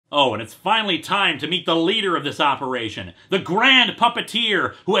Oh, and it's finally time to meet the leader of this operation, the grand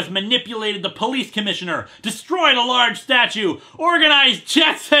puppeteer who has manipulated the police commissioner, destroyed a large statue, organized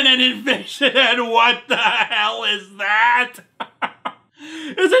jets and an invasion, and what the hell is that?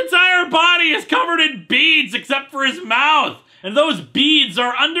 His entire body is covered in beads except for his mouth, and those beads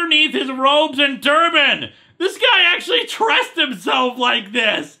are underneath his robes and turban. This guy actually dressed himself like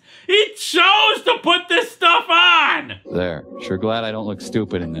this. He chose to put this stuff on! There. Sure glad I don't look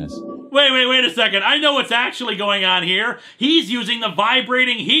stupid in this. Wait a second. I know what's actually going on here. He's using the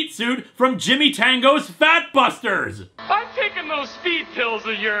vibrating heat suit from Jimmy Tango's Fat Busters. I've taken those speed pills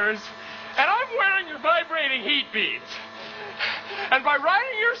of yours, and I'm wearing your vibrating heat beads. And by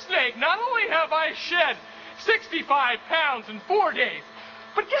riding your snake, not only have I shed 65 pounds in 4 days,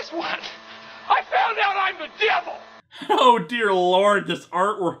 but guess what? I found out I'm the devil! Oh dear lord, this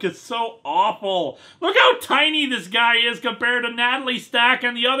artwork is so awful. Look how tiny this guy is compared to Natalie Stack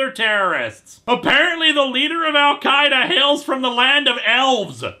and the other terrorists. Apparently the leader of Al-Qaeda hails from the land of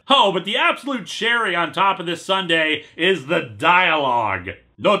elves. Oh, but the absolute cherry on top of this sundae is the dialogue.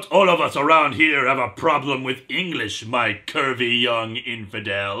 Not all of us around here have a problem with English, my curvy young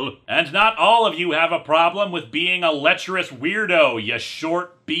infidel. And not all of you have a problem with being a lecherous weirdo, you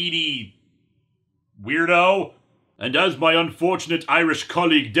short, beady weirdo. And as my unfortunate Irish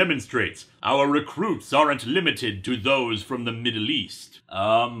colleague demonstrates, our recruits aren't limited to those from the Middle East.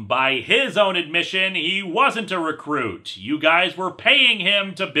 By his own admission, he wasn't a recruit. You guys were paying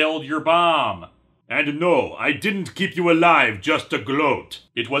him to build your bomb. And no, I didn't keep you alive just to gloat.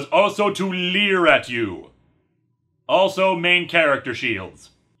 It was also to leer at you. Also, main character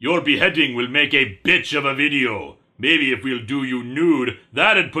shields. Your beheading will make a bitch of a video. Maybe if we'll do you nude,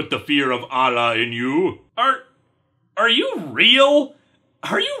 that'd put the fear of Allah in you. Are you real?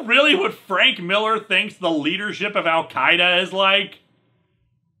 Are you really what Frank Miller thinks the leadership of Al-Qaeda is like?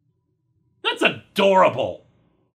 That's adorable.